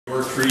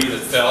Or tree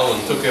that fell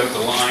and took out the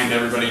line,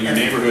 everybody in your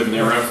neighborhood, and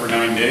they were out for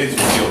 9 days, you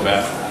feel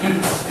bad.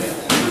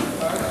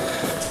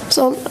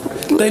 So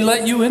they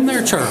let you in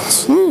there,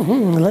 Charles.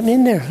 Let me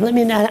in there. Let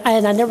me in,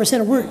 and I never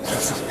said a word.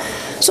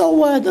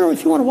 So I don't know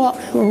if you want to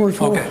walk or if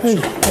you okay,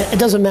 sure. It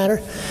doesn't matter.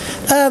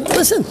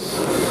 Listen,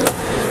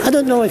 I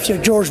don't know if you're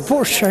George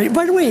Bush.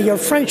 By the way, your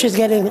French is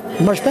getting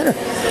much better.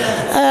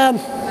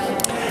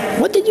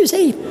 What did you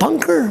say?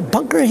 Bunker?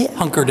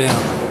 Hunker down.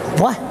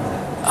 What?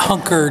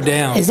 Hunker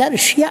down. Is that a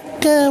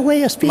Chiac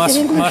way of speaking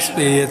English? Must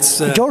be. It's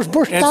George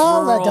Bush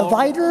style, a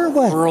divider?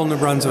 What? Rural New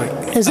Brunswick.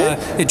 Is it?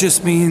 It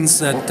just means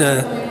that,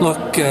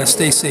 look,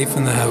 stay safe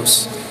in the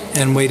house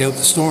and wait out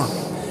the storm.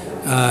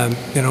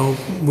 You know,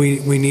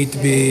 we need to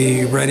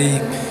be ready.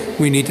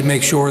 We need to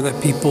make sure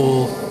that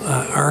people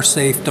are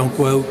safe, don't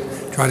go out,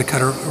 try to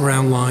cut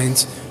around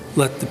lines,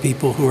 let the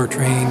people who are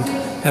trained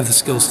have the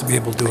skills to be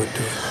able to do it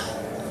too.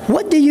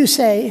 What do you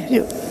say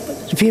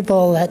to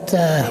people that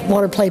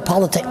want to play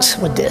politics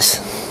with this?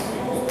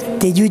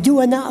 Did you do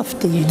enough?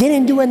 You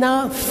didn't do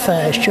enough?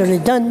 Should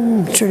have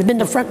been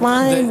the front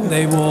line?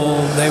 They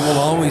will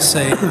always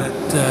say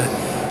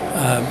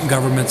that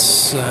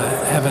governments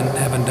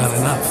haven't done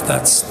enough.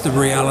 That's the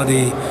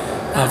reality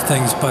of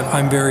things. But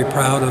I'm very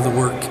proud of the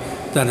work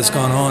that has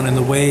gone on and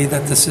the way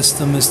that the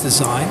system is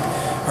designed.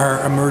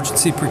 Our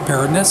emergency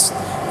preparedness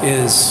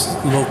is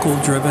local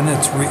driven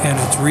and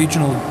it's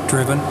regional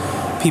driven.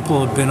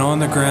 People have been on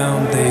the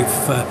ground.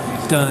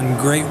 They've done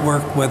great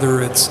work,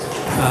 whether it's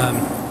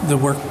the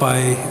work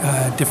by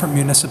different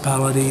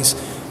municipalities,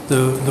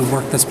 the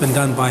work that's been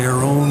done by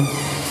our own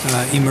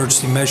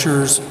emergency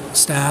measures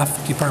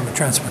staff, Department of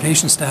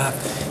Transportation staff,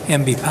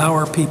 MB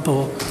Power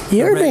people.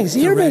 The Irvings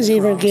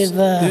even give...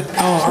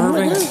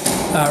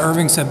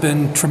 Irvings have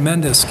been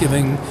tremendous,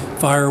 giving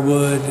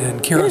firewood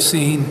and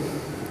kerosene.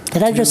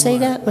 Did I just say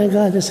that? My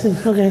God, this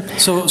is, okay.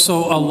 So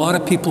a lot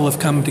of people have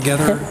come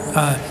together.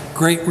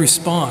 Great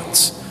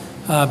response,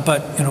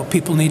 but you know,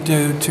 people need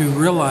to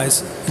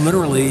realize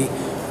literally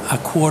a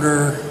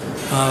quarter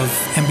of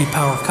MB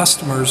Power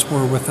customers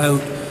were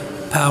without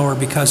power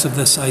because of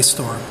this ice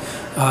storm.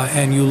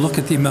 And you look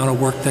at the amount of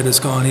work that has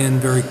gone in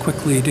very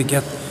quickly to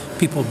get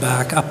people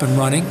back up and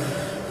running.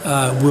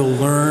 We'll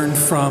learn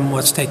from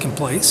what's taken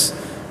place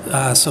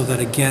so that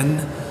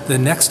again, the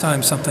next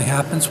time something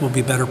happens, we'll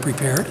be better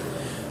prepared.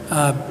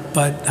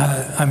 But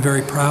I'm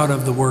very proud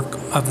of the work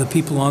of the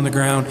people on the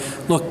ground.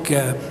 Look,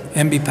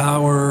 MB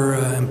Power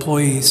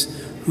employees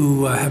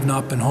who have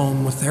not been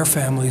home with their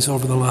families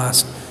over the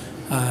last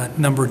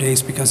number of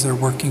days because they're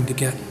working to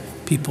get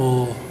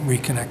people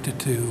reconnected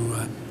to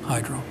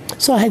hydro.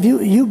 So have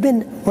you've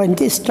been, when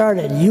this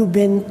started, you've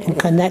been in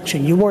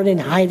connection? You weren't in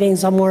hiding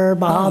somewhere,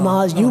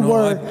 Bahamas?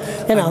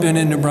 I've been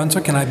in New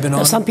Brunswick and I've been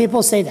on... Some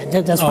people say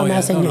that. That's what I'm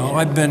asking you.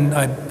 I've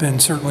been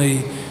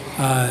certainly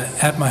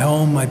at my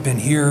home. I've been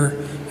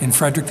here in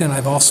Fredericton.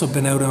 I've also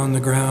been out on the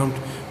ground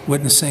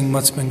witnessing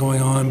what's been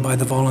going on by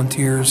the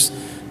volunteers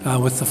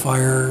with the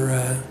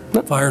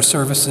fire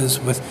services,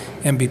 with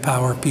MB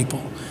Power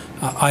people.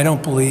 I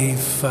don't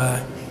believe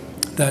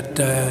that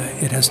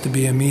it has to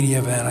be a media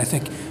event. I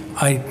think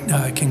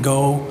I can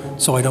go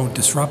so I don't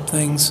disrupt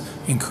things,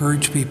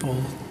 encourage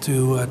people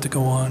to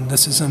go on.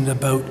 This isn't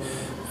about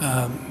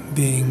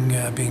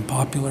being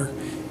popular.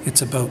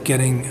 It's about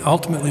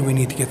ultimately we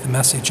need to get the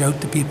message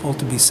out to people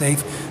to be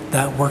safe.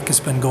 That work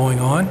has been going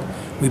on.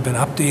 We've been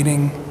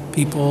updating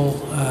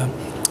people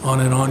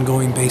on an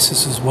ongoing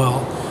basis as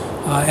well.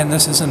 And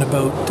this isn't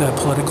about a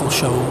political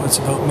show. It's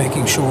about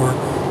making sure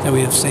that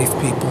we have safe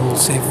people,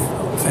 safe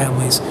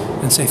families,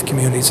 and safe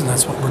communities, and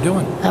that's what we're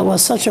doing. That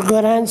was such a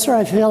good answer.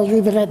 I feel I'll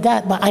leave it at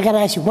that. But I got to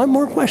ask you one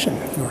more question.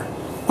 Sure.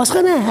 What's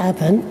going to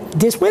happen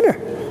this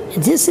winter?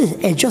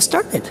 It just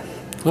started.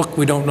 Look,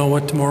 we don't know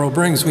what tomorrow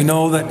brings. We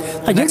know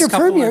that the next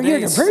couple of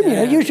days... You're the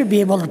Premier. You should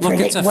be able to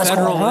predict what's going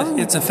on.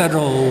 It's a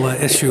federal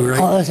issue, right?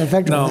 Oh, it's a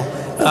federal.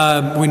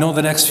 No. We know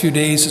the next few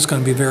days is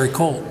going to be very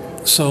cold.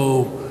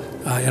 So,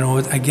 you know,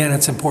 again,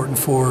 it's important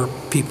for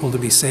people to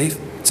be safe.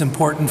 It's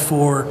important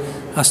for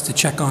us to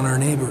check on our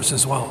neighbors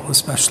as well,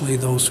 especially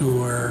those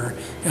who are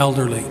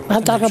elderly.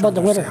 I'm talking about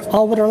the winter,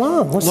 all winter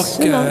long. Look,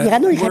 I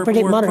know you can't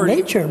predict Mother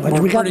Nature, but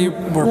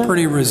we're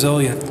pretty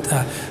resilient.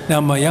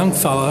 Now, my young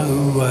fella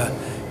who,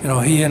 you know,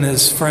 he and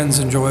his friends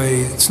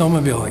enjoy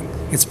snowmobiling.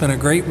 It's been a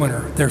great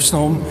winter. They're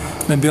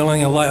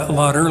snowmobiling a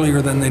lot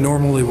earlier than they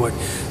normally would.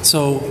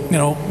 So, you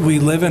know, we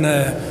live in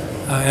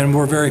and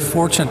we're very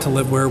fortunate to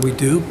live where we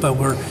do, but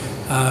we're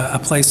a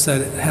place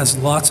that has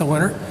lots of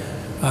winter.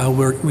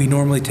 We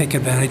normally take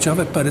advantage of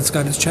it, but it's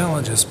got its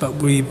challenges. But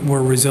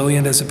we're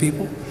resilient as a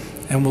people,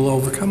 and we'll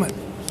overcome it.